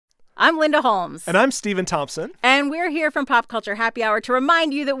I'm Linda Holmes. And I'm Stephen Thompson. And we're here from Pop Culture Happy Hour to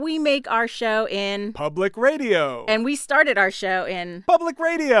remind you that we make our show in public radio. And we started our show in public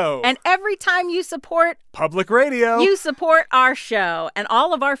radio. And every time you support public radio, you support our show and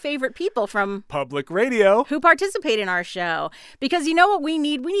all of our favorite people from public radio who participate in our show. Because you know what we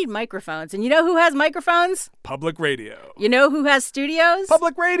need? We need microphones. And you know who has microphones? Public radio. You know who has studios?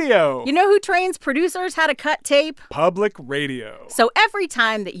 Public radio. You know who trains producers how to cut tape? Public radio. So every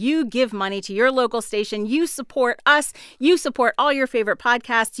time that you give money to your local station, you support us, you support all your favorite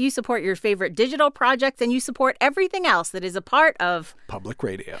podcasts, you support your favorite digital projects, and you support everything else that is a part of public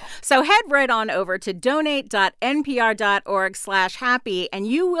radio. So head right on over to donate.npr.org/happy, and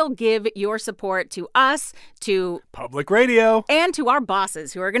you will give your support to us, to public radio, and to our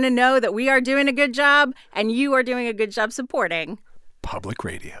bosses who are going to know that we are doing a good job and you are doing a good job supporting public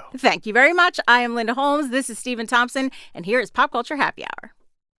radio. Thank you very much. I am Linda Holmes. This is Stephen Thompson, and here is Pop Culture Happy Hour.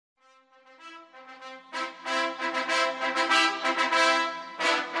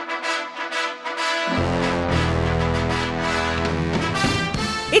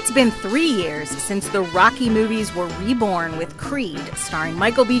 It's been 3 years since the Rocky movies were reborn with Creed, starring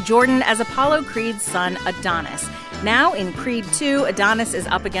Michael B. Jordan as Apollo Creed's son, Adonis. Now, in Creed 2, Adonis is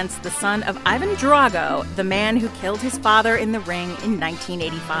up against the son of Ivan Drago, the man who killed his father in the ring in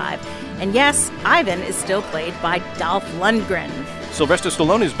 1985. And yes, Ivan is still played by Dolph Lundgren. Sylvester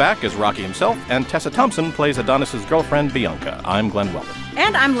Stallone is back as Rocky himself, and Tessa Thompson plays Adonis' girlfriend, Bianca. I'm Glenn Weldon.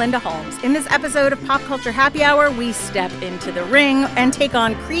 And I'm Linda Holmes. In this episode of Pop Culture Happy Hour, we step into the ring and take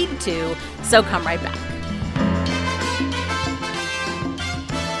on Creed 2, so come right back.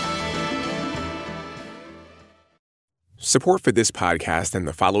 Support for this podcast and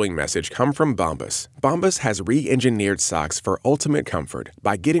the following message come from Bombas. Bombas has re-engineered socks for ultimate comfort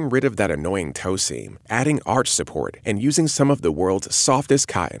by getting rid of that annoying toe seam, adding arch support, and using some of the world's softest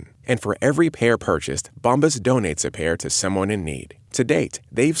cotton. And for every pair purchased, Bombas donates a pair to someone in need. To date,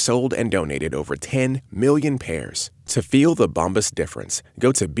 they've sold and donated over 10 million pairs. To feel the Bombas difference,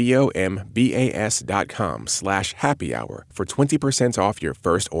 go to bombas.com/happy hour for 20% off your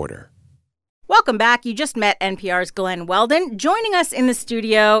first order. Welcome back. You just met NPR's Glenn Weldon. Joining us in the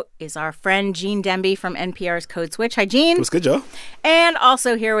studio is our friend Gene Demby from NPR's Code Switch. Hi, Gene. What's good, Joe? And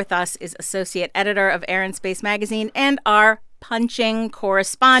also here with us is associate editor of Air and Space Magazine and our punching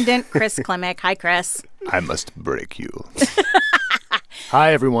correspondent, Chris Klimek. Hi, Chris. I must break you.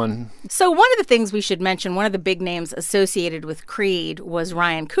 Hi, everyone. So one of the things we should mention, one of the big names associated with Creed was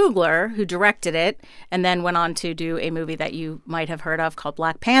Ryan Coogler, who directed it and then went on to do a movie that you might have heard of called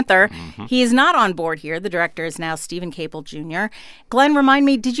Black Panther. Mm-hmm. He is not on board here. The director is now Stephen Caple Jr. Glenn, remind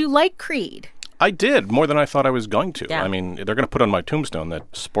me, did you like Creed? I did, more than I thought I was going to. Yeah. I mean, they're going to put on my tombstone that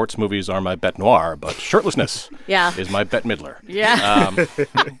sports movies are my bête noire, but shirtlessness is my bête midler. Yeah.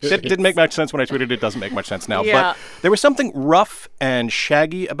 It didn't make much sense when I tweeted it. It doesn't make much sense now. Yeah. But there was something rough and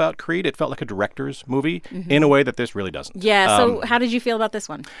shaggy about Creed. It felt like a director's movie in a way that this really doesn't. Yeah, so how did you feel about this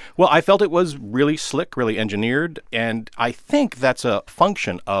one? Well, I felt it was really slick, really engineered, and I think that's a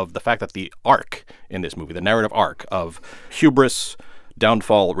function of the fact that the arc in this movie, the narrative arc of hubris,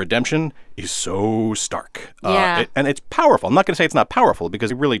 downfall, redemption is so stark. Yeah. And it's powerful. I'm not going to say it's not powerful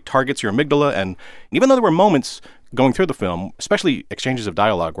because it really targets your amygdala. And even though there were moments going through the film, especially exchanges of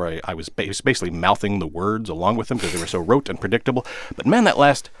dialogue where I was basically mouthing the words along with them because they were so rote and predictable. But man, that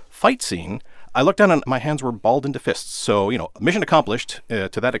last fight scene, I looked down and my hands were balled into fists. So, mission accomplished to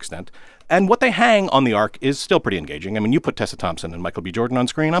that extent. And what they hang on the arc is still pretty engaging. I mean, you put Tessa Thompson and Michael B. Jordan on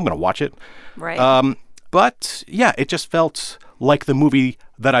screen, I'm going to watch it. Right. But, yeah, it just felt like the movie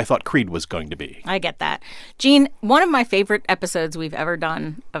that I thought Creed was going to be. I get that. Gene, one of my favorite episodes we've ever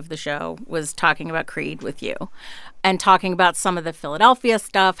done of the show was talking about Creed with you and talking about some of the Philadelphia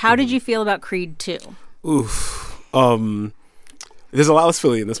stuff. How did you feel about Creed 2? Oof. There's a lot less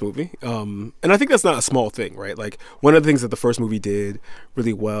Philly in this movie. And I think that's not a small thing, right? Like, one of the things that the first movie did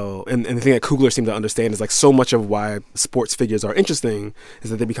really well, and the thing that Coogler seemed to understand is, like, so much of why sports figures are interesting is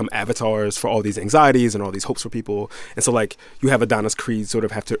that they become avatars for all these anxieties and all these hopes for people. And so, like, you have Adonis Creed sort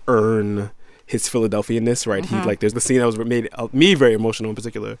of have to earn his Philadelphia-ness, right? Mm-hmm. He, like, there's the scene that was made me very emotional in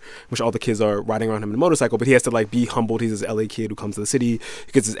particular, which all the kids are riding around him in a motorcycle, but he has to, like, be humbled. He's this LA kid who comes to the city.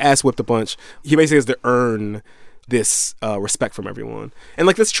 He gets his ass whipped a bunch. He basically has to earn this respect from everyone. And,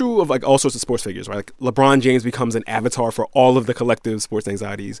 like, that's true of, like, all sorts of sports figures, right? Like, LeBron James becomes an avatar for all of the collective sports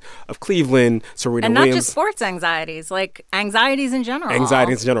anxieties of Cleveland, Serena Williams. And not just sports anxieties, like anxieties in general.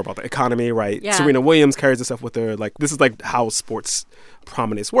 Anxieties in general about the economy, right? Yeah. Serena Williams carries herself with her. Like, this is, like, how sports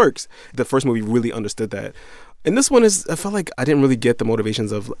prominence works. The first movie really understood that. And this one I felt like I didn't really get the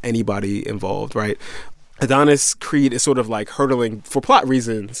motivations of anybody involved, right? Adonis Creed is sort of like hurtling for plot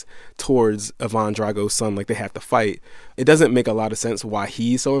reasons towards Ivan Drago's son, like they have to fight. It doesn't make a lot of sense why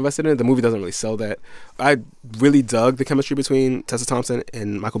he's so invested in it. The movie doesn't really sell that. I really dug the chemistry between Tessa Thompson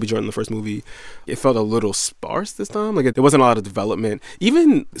and Michael B. Jordan in the first movie. It felt a little sparse this time. Like there wasn't a lot of development.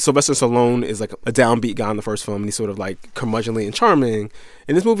 Even Sylvester Stallone is like a downbeat guy in the first film, and he's sort of like curmudgeonly and charming.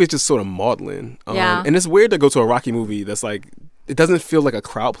 And this movie is just sort of maudlin. And it's weird to go to a Rocky movie that's like, it doesn't feel like a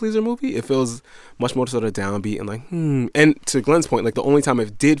crowd pleaser movie. It feels much more sort of downbeat and like, And to Glenn's point, like the only time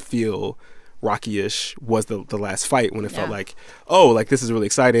it did feel Rocky-ish was the last fight, when it felt like, oh, like this is really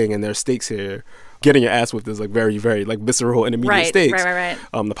exciting and there's stakes here. Getting your ass whipped is like very, very like visceral and immediate stakes. Right.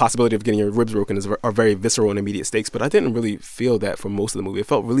 The possibility of getting your ribs broken are very visceral and immediate stakes. But I didn't really feel that for most of the movie. It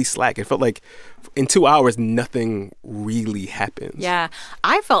felt really slack. It felt like in 2 hours, nothing really happens. Yeah.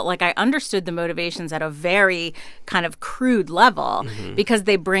 I felt like I understood the motivations at a very kind of crude level because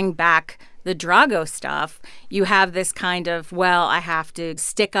they bring back the Drago stuff. You have this kind of, well, I have to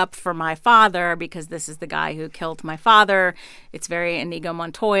stick up for my father because this is the guy who killed my father. It's very Inigo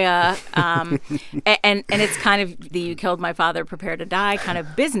Montoya. And it's kind of the you killed my father, prepare to die kind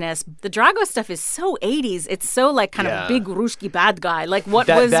of business. The Drago stuff is so 80s. It's so like kind of big Ruski bad guy. Like what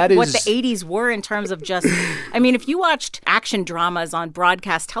the 80s were in terms of just, I mean, if you watched action dramas on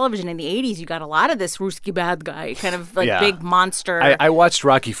broadcast television in the 80s, you got a lot of this Ruski bad guy, kind of like big monster. I watched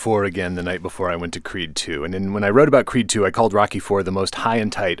Rocky IV again the night before I went to Creed 2. And then when I wrote about Creed 2, I called Rocky IV the most high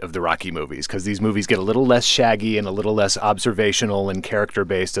and tight of the Rocky movies, because these movies get a little less shaggy and a little less observational and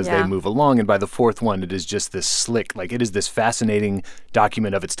character-based as they move along. And by the fourth one, it is just this slick, like it is this fascinating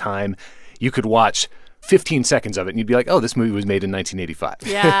document of its time. You could watch 15 seconds of it and you'd be like, oh, this movie was made in 1985.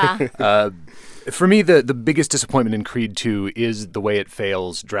 Yeah. For me, the biggest disappointment in Creed 2 is the way it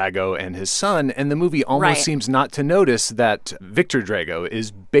fails Drago and his son, and the movie almost seems not to notice that Victor Drago is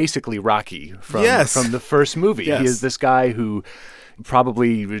basically Rocky from the first movie. Yes. He is this guy who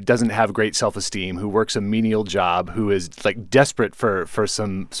probably doesn't have great self-esteem, who works a menial job, who is like desperate for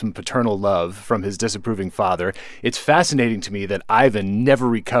some paternal love from his disapproving father. It's fascinating to me that Ivan never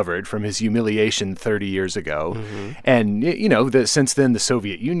recovered from his humiliation 30 years ago. And, you know, since then the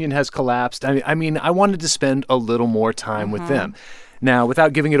Soviet Union has collapsed. I mean, I wanted to spend a little more time with them. Now,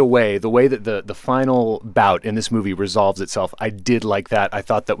 without giving it away, the way that the final bout in this movie resolves itself, I did like that. I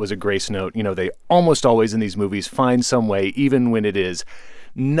thought that was a grace note. You know, they almost always in these movies find some way, even when it is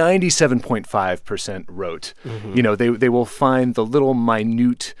 97.5% rote. You know, they will find the little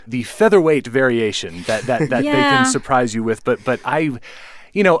minute, the featherweight variation that they can surprise you with. But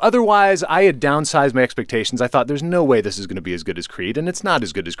you know, otherwise, I had downsized my expectations. I thought there's no way this is going to be as good as Creed, and it's not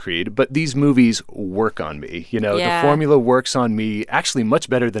as good as Creed, but these movies work on me. You know, the formula works on me actually much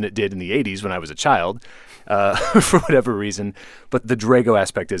better than it did in the 80s when I was a child, for whatever reason. But the Drago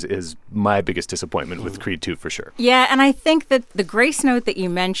aspect is my biggest disappointment with Creed 2 for sure. Yeah, and I think that the grace note that you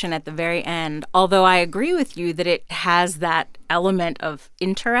mention at the very end, although I agree with you that it has that element of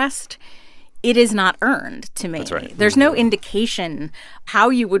interest, it is not earned to me. That's right. There's no indication how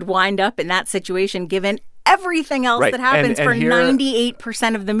you would wind up in that situation given everything else that happens for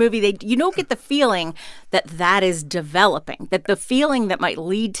 98% of the movie. You don't get the feeling that is developing, that the feeling that might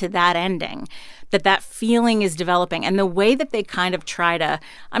lead to that ending, that feeling is developing. And the way that they kind of try to,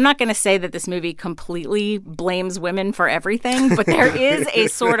 I'm not going to say that this movie completely blames women for everything, but there is a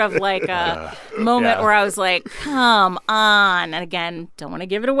sort of like a moment where I was like, come on. And again, don't want to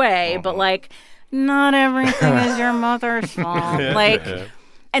give it away, but like, not everything is your mother's fault.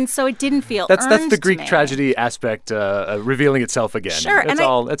 And so it didn't feel that's earned the Greek to me. tragedy aspect revealing itself again. Sure, it's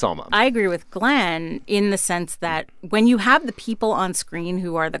all mom. I agree with Glenn in the sense that when you have the people on screen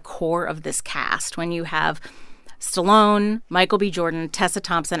who are the core of this cast, when you have Stallone, Michael B. Jordan, Tessa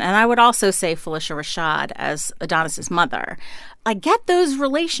Thompson, and I would also say Phylicia Rashad as Adonis's mother, I get those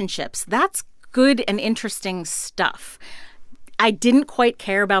relationships. That's good and interesting stuff. I didn't quite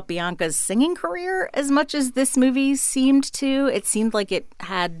care about Bianca's singing career as much as this movie seemed to. It seemed like it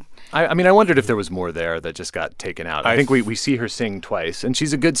had... I mean, I wondered if there was more there that just got taken out. I think we see her sing twice, and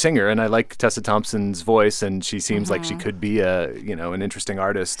she's a good singer, and I like Tessa Thompson's voice, and she seems like she could be an interesting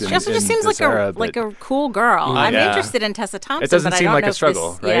artist. She also just seems like a cool girl. I'm interested in Tessa Thompson. It doesn't but seem I don't like know a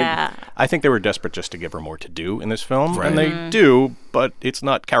struggle, right? Yeah. I think they were desperate just to give her more to do in this film, and they do, but it's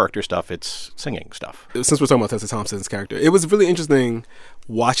not character stuff, it's singing stuff. Since we're talking about Tessa Thompson's character, it was really interesting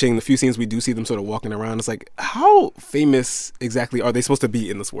watching the few scenes we do see them sort of walking around. It's like, how famous exactly are they supposed to be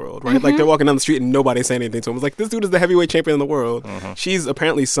in this world, right? Like, they're walking down the street and nobody's saying anything to them. It's like, this dude is the heavyweight champion in the world. She's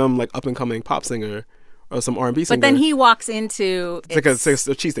apparently some like up-and-coming pop singer or some R&B singer. But then he walks into... It's like a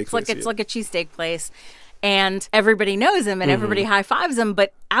cheesesteak place. It's like a cheesesteak place. and everybody knows him and everybody high fives him.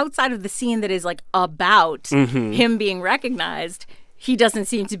 But outside of the scene that is like about him being recognized, he doesn't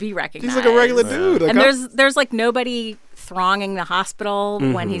seem to be recognized. He's like a regular dude. And there's like nobody thronging the hospital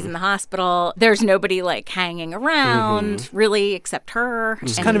when he's in the hospital. There's nobody like hanging around really except her.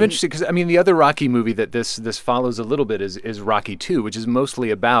 Which is kind of interesting because, I mean, the other Rocky movie that this follows a little bit is Rocky II, which is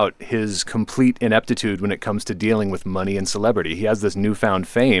mostly about his complete ineptitude when it comes to dealing with money and celebrity. He has this newfound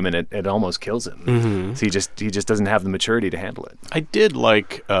fame and it almost kills him. So he just doesn't have the maturity to handle it. I did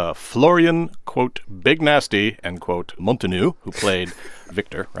like Florian, quote, Big Nasty, end quote, Montanu, who played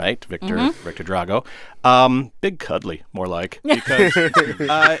Victor, right? Victor Drago. Big Cuddly, more like, because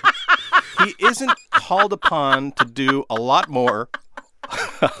he isn't called upon to do a lot more.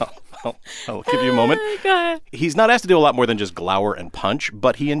 I'll give you a moment. He's not asked to do a lot more than just glower and punch,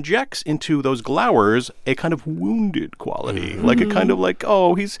 but he injects into those glowers a kind of wounded quality, like a kind of like,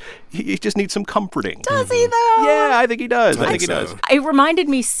 he just needs some comforting. Does he though? Yeah, I think he does. I think he does. It reminded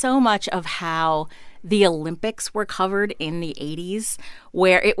me so much of how the Olympics were covered in the 80s,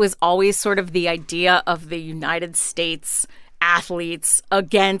 where it was always sort of the idea of the United States athletes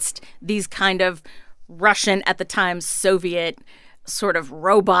against these kind of Russian, at the time, Soviet sort of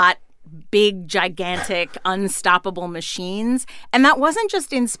robot, big, gigantic, unstoppable machines. And that wasn't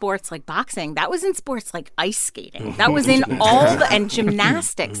just in sports like boxing. That was in sports like ice skating. That was in and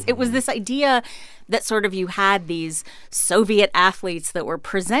gymnastics. It was this idea that sort of you had these Soviet athletes that were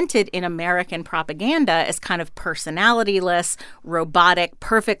presented in American propaganda as kind of personality-less, robotic,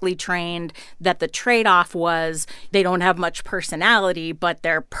 perfectly trained, that the trade-off was they don't have much personality, but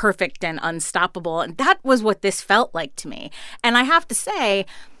they're perfect and unstoppable. And that was what this felt like to me. And I have to say,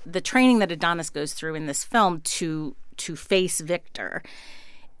 the training that Adonis goes through in this film to face Victor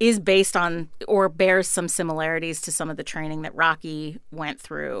is based on or bears some similarities to some of the training that Rocky went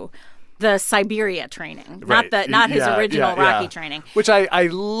through. The Siberia training, right. not his original Rocky training. Which I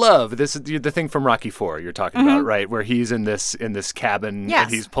love. This is the thing from Rocky IV you're talking about, right? Where he's in this cabin and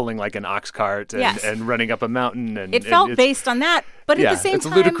he's pulling like an ox cart and running up a mountain. And it felt based on that, but at the same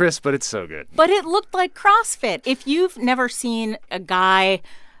time, it's ludicrous, but it's so good. But it looked like CrossFit. If you've never seen a guy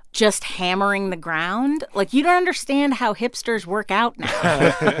just hammering the ground, like, you don't understand how hipsters work out now.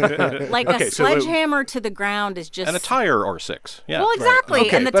 Like a sledgehammer to the ground is just... And a tire or six. Yeah. Well, exactly. Right.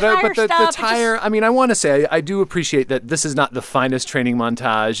 Okay, and the but, tire but the stuff... tire, I mean, I want to say, I do appreciate that this is not the finest training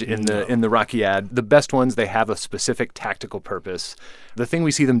montage in the Rocky ad. The best ones, they have a specific tactical purpose. The thing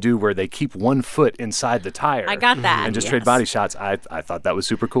we see them do where they keep one foot inside the tire. I got that. And just trade body shots. I thought that was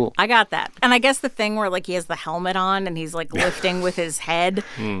super cool. I got that. And I guess the thing where, like, he has the helmet on and he's, like, lifting with his head.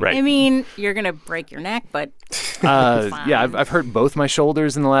 Right. I mean, you're going to break your neck, but yeah, I've hurt both my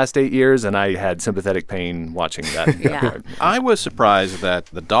shoulders in the last 8 years, and I had sympathetic pain watching that. I was surprised that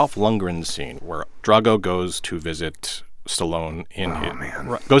the Dolph Lundgren scene where Drago goes to visit Stallone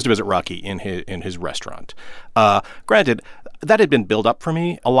goes to visit Rocky in his restaurant. Granted, that had been built up for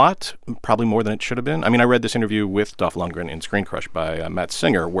me a lot, probably more than it should have been. I mean, I read this interview with Dolph Lundgren in Screen Crush by Matt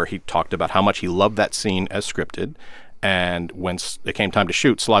Singer, where he talked about how much he loved that scene as scripted. And when it came time to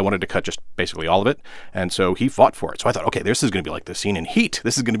shoot, Sly wanted to cut just basically all of it. And so he fought for it. So I thought, okay, this is going to be like the scene in Heat.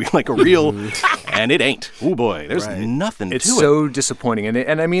 This is going to be like a real... and it ain't. Oh, boy. There's nothing to it. It's so disappointing.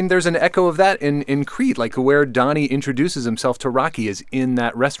 And I mean, there's an echo of that in Creed, like where Donnie introduces himself to Rocky is in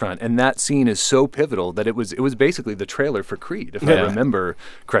that restaurant. And that scene is so pivotal that it was basically the trailer for Creed, if I remember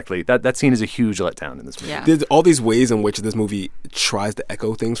correctly. That scene is a huge letdown in this movie. Yeah. There's all these ways in which this movie tries to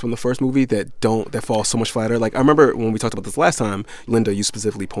echo things from the first movie that fall so much flatter. Like, I remember when we talked about this last time, Linda, you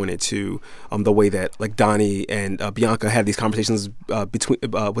specifically pointed to the way that, like, Donnie and Bianca had these conversations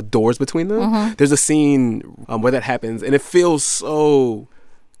with doors between them. There's a scene where that happens, and it feels so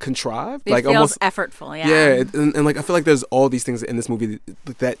contrived. It like feels almost effortful, and like I feel like there's all these things in this movie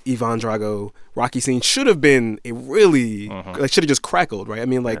that Ivan Drago Rocky scene should have been a really like should have just crackled, right? I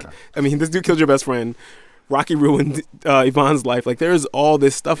mean, like, this dude killed your best friend. Rocky ruined Ivan's life. Like, there's all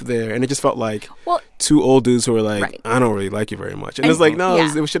this stuff there, and it just felt like two old dudes who were like, I don't really like you very much. And it's like, no,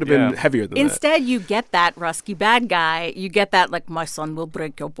 it should have been heavier than that. Instead, you get that Rusky bad guy. You get that, like, my son will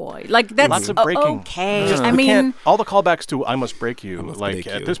break your boy. Like, that's lots of breaking. Okay. I mean, all the callbacks to I must break you. Like,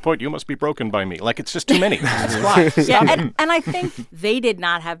 at this point, you must be broken by me. Like, it's just too many. and I think they did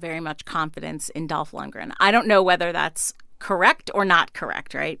not have very much confidence in Dolph Lundgren. I don't know whether that's correct or not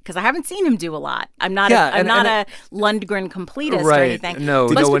correct, right? Because I haven't seen him do a lot. I'm not a Lundgren completist or anything. No,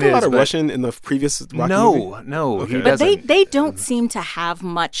 did no he one speak a lot is. of Russian in the previous Rocky movie? No, okay. he But doesn't. they don't seem to have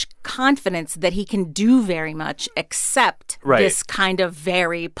much confidence that he can do very much except this kind of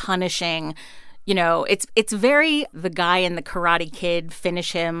very punishing, You know, it's very the guy in the Karate Kid,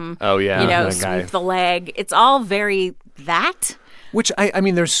 finish him. Oh, yeah. You know, that guy. sweep the leg. It's all very that. Which, I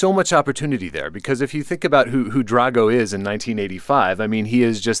mean, there's so much opportunity there because if you think about who Drago is in 1985, I mean, he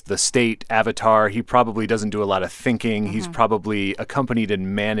is just the state avatar. He probably doesn't do a lot of thinking. He's probably accompanied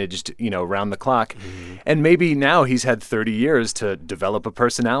and managed, you know, round the clock. And maybe now he's had 30 years to develop a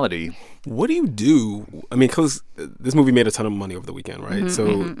personality. What do you do? I mean, because this movie made a ton of money over the weekend, right?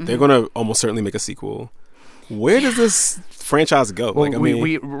 So they're going to almost certainly make a sequel. Where does this franchise go? Well,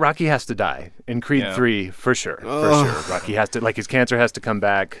 like, Rocky has to die in Creed 3 for sure. For sure, Rocky has to, like, his cancer has to come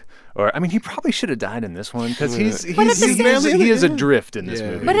back. Or, I mean, he probably should have died in this one because he is adrift in this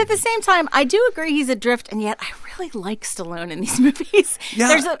movie. But at the same time, I do agree he's adrift, and yet I really like Stallone in these movies.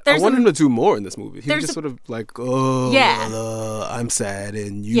 Yeah, I want him to do more in this movie. He's just sort of like, I'm sad,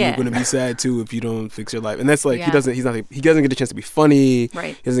 and you're going to be sad too if you don't fix your life. And that's like he doesn't get a chance to be funny.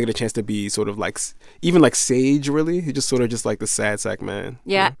 Right. He doesn't get a chance to be sort of like even like sage. Really, he just sort of just like the sad sack man.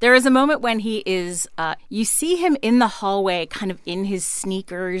 Yeah, there is a moment when he is. You see him in the hallway, kind of in his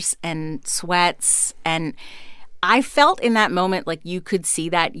sneakers and sweats, and I felt in that moment like you could see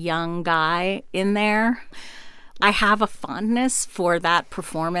that young guy in there. I have a fondness for that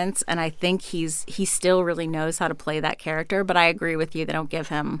performance, and I think he still really knows how to play that character, but I agree with you, they don't give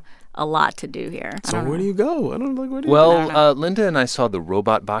him a lot to do here. So where do you go? I don't know. Where do you go? Linda and I saw the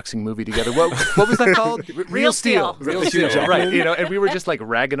robot boxing movie together. What was that called? Real Steel. Real Steel, right. You know, and we were just like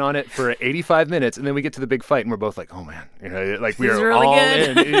ragging on it for 85 minutes, and then we get to the big fight, and we're both like, oh man, you know, like we are really all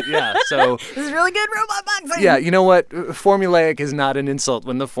good. in. Yeah, so. This is really good robot boxing. Yeah, you know what? Formulaic is not an insult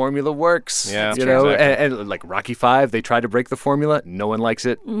when the formula works. Yeah, you know, and like Rocky V, they tried to break the formula. No one likes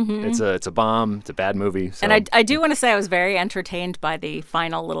it. It's a bomb. It's a bad movie. So. And I do want to say I was very entertained by the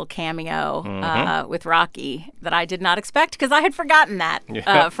final little cameo with Rocky that I did not expect because I had forgotten that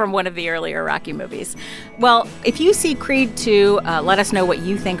from one of the earlier Rocky movies. Well, if you see Creed 2, let us know what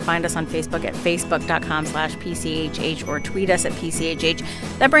you think. Find us on Facebook at facebook.com/PCHH or tweet us at PCHH.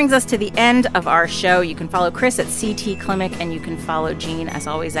 That brings us to the end of our show. You can follow Chris at CT Klimek, and you can follow Gene, as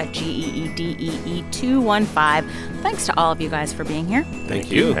always, at GEEDEE215. Thanks to all of you guys for being here.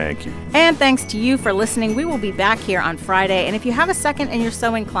 Thank you. Thank you. And thanks to you for listening. We will be back here on Friday. And if you have a second and you're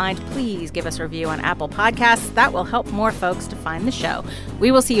so inclined, please give us a review on Apple Podcasts. That will help more folks to find the show.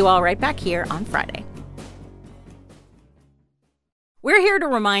 We will see you all right back here on Friday. We're here to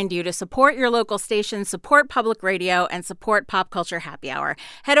remind you to support your local station, support public radio, and support Pop Culture Happy Hour.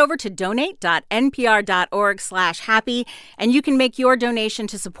 Head over to donate.npr.org/happy, and you can make your donation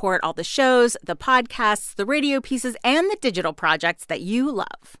to support all the shows, the podcasts, the radio pieces, and the digital projects that you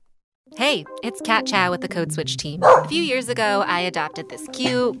love. Hey, it's Kat Chow with the Code Switch team. A few years ago, I adopted this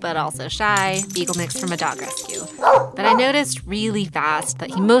cute, but also shy, beagle mix from a dog rescue. But I noticed really fast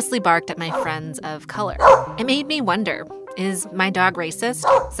that he mostly barked at my friends of color. It made me wonder, is my dog racist?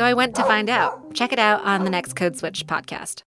 So I went to find out. Check it out on the next Code Switch podcast.